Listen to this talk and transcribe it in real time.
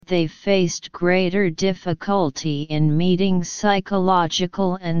they faced greater difficulty in meeting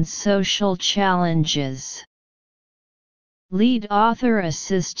psychological and social challenges. Lead author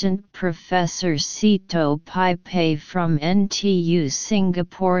Assistant Professor Sito Pai from NTU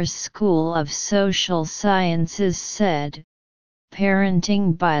Singapore's School of Social Sciences said,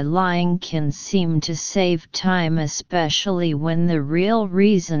 "Parenting by lying can seem to save time, especially when the real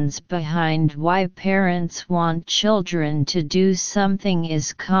reasons behind why parents want children to do something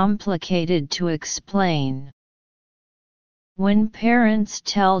is complicated to explain." When parents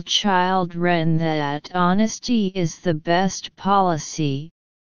tell children that honesty is the best policy,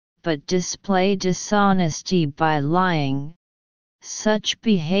 but display dishonesty by lying, such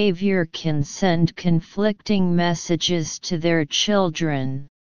behavior can send conflicting messages to their children.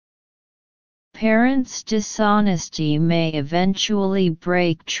 Parents' dishonesty may eventually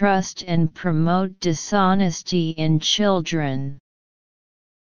break trust and promote dishonesty in children.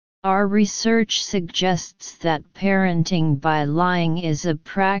 Our research suggests that parenting by lying is a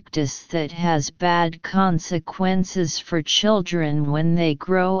practice that has bad consequences for children when they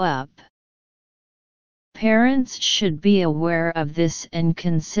grow up. Parents should be aware of this and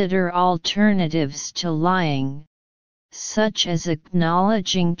consider alternatives to lying, such as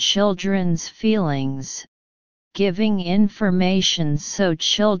acknowledging children's feelings, giving information so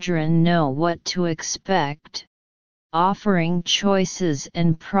children know what to expect, offering choices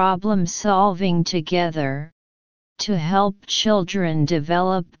and problem-solving together, to help children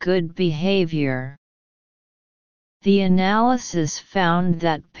develop good behavior. The analysis found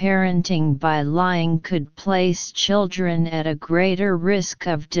that parenting by lying could place children at a greater risk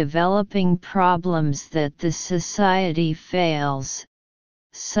of developing problems that the society fails,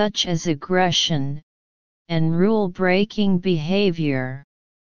 such as aggression, and rule-breaking behavior.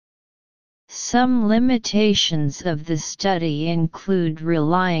 Some limitations of the study include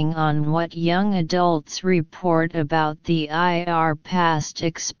relying on what young adults report about their past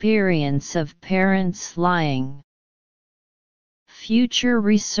experience of parents lying. Future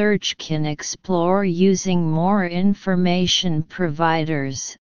research can explore using more information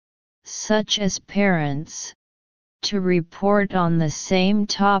providers, such as parents, to report on the same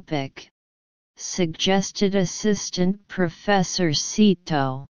topic, suggested Assistant Professor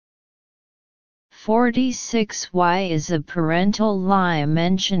Sito. 46. Why is a parental lie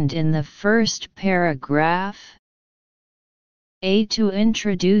mentioned in the first paragraph? A. To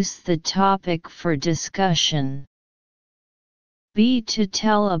introduce the topic for discussion. B. To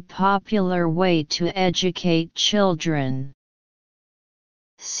tell a popular way to educate children.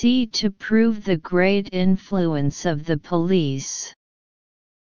 C. To prove the great influence of the police.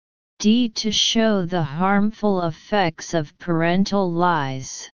 D. To show the harmful effects of parental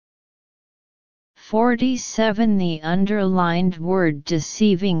lies. 47. The underlined word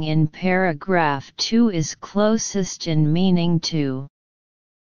deceiving in paragraph 2 is closest in meaning to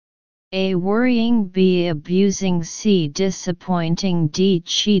A. Worrying, B. Abusing, C. Disappointing, D.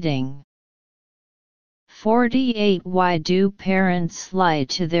 Cheating. 48. Why do parents lie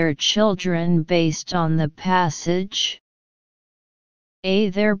to their children based on the passage? A.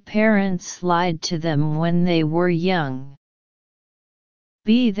 Their parents lied to them when they were young.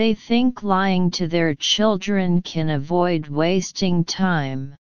 B. They think lying to their children can avoid wasting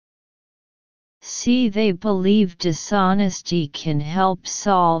time. C. They believe dishonesty can help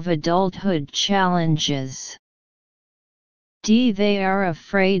solve adulthood challenges. D. They are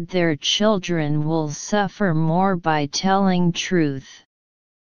afraid their children will suffer more by telling truth.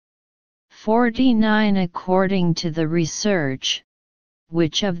 49. According to the research,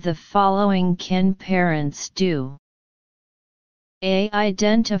 which of the following can parents do? A.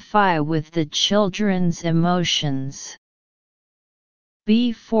 Identify with the children's emotions.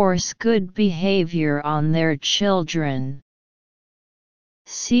 B. Force good behavior on their children.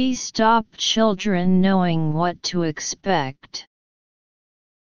 C. Stop children knowing what to expect.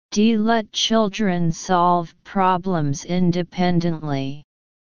 D. Let children solve problems independently.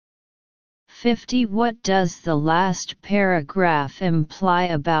 50. What does the last paragraph imply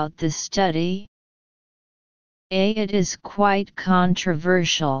about the study? A. It is quite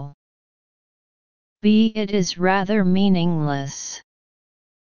controversial. B. It is rather meaningless.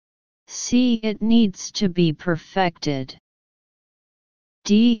 C. It needs to be perfected.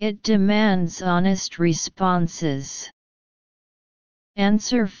 D. It demands honest responses.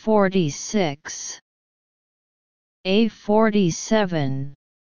 Answer 46. A. 47.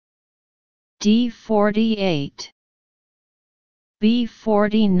 D. 48. B.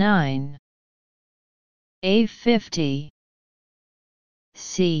 49. A. 50.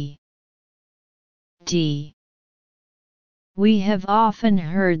 C. D. We have often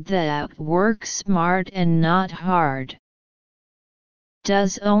heard that work smart and not hard.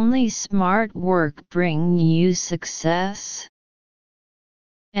 Does only smart work bring you success?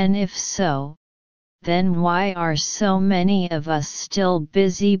 And if so, then why are so many of us still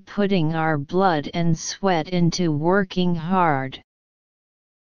busy putting our blood and sweat into working hard?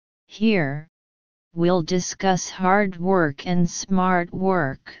 Here, we'll discuss hard work and smart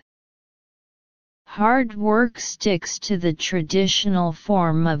work. Hard work sticks to the traditional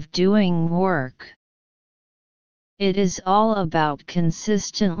form of doing work. It is all about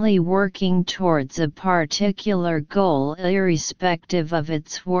consistently working towards a particular goal irrespective of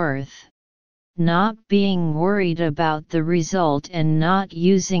its worth, not being worried about the result and not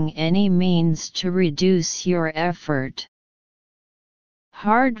using any means to reduce your effort.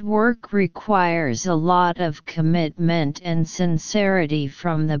 Hard work requires a lot of commitment and sincerity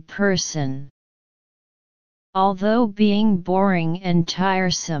from the person. Although being boring and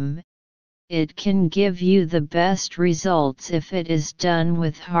tiresome, it can give you the best results if it is done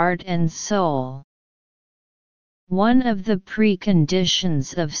with heart and soul. One of the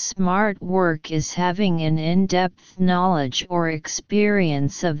preconditions of smart work is having an in-depth knowledge or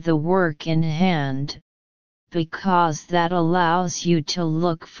experience of the work in hand, because that allows you to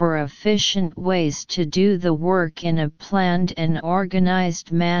look for efficient ways to do the work in a planned and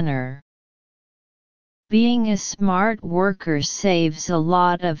organized manner. Being a smart worker saves a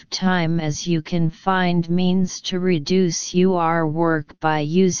lot of time as you can find means to reduce your work by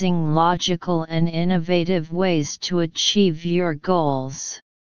using logical and innovative ways to achieve your goals.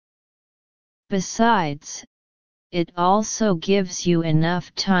 Besides, it also gives you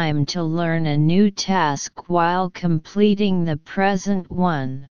enough time to learn a new task while completing the present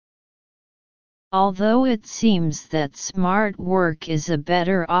one. Although it seems that smart work is a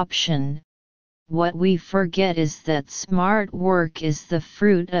better option, what we forget is that smart work is the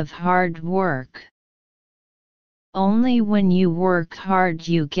fruit of hard work. Only when you work hard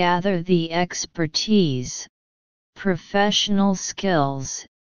you gather the expertise, professional skills,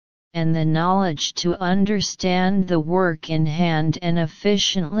 and the knowledge to understand the work in hand and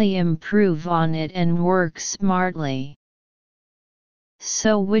efficiently improve on it and work smartly.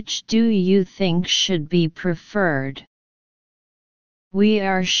 So which do you think should be preferred? We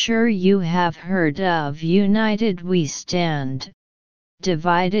are sure you have heard of united we stand,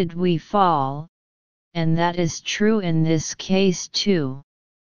 divided we fall, and that is true in this case too.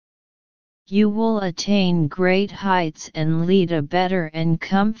 You will attain great heights and lead a better and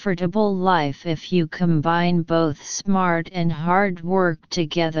comfortable life if you combine both smart and hard work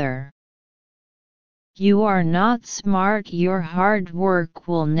together. You are not smart, your hard work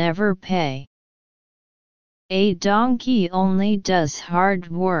will never pay. A donkey only does hard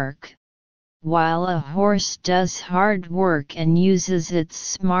work, while a horse does hard work and uses its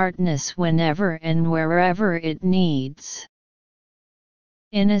smartness whenever and wherever it needs.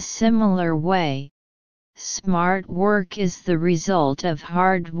 In a similar way, smart work is the result of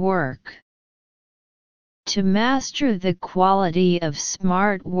hard work. To master the quality of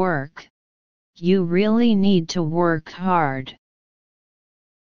smart work, you really need to work hard.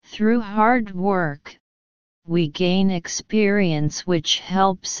 Through hard work, we gain experience which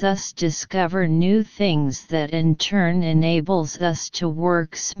helps us discover new things that in turn enables us to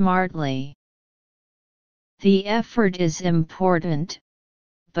work smartly. The effort is important,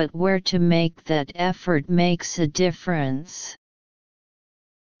 but where to make that effort makes a difference.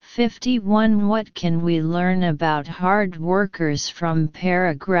 51. What can we learn about hard workers from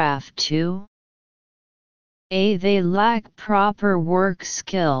paragraph 2? A. They lack proper work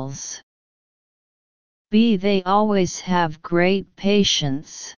skills. B. They always have great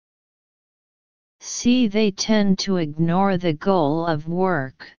patience. C. They tend to ignore the goal of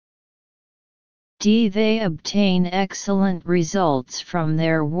work. D. They obtain excellent results from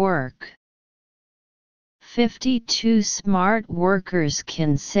their work. 52. Smart workers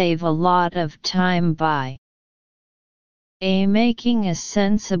can save a lot of time by A. Making a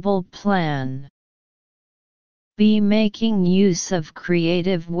sensible plan. B. Making use of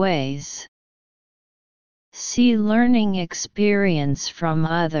creative ways. C. Learning experience from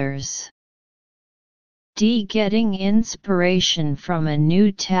others. D. Getting inspiration from a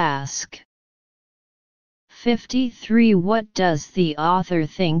new task. 53. What does the author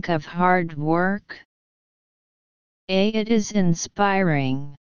think of hard work? A. It is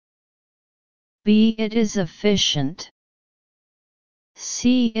inspiring. B. It is efficient.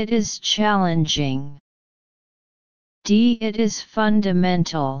 C. It is challenging. D. It is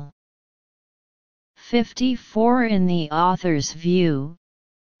fundamental. 54. In the author's view,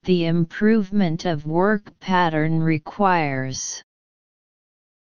 the improvement of work pattern requires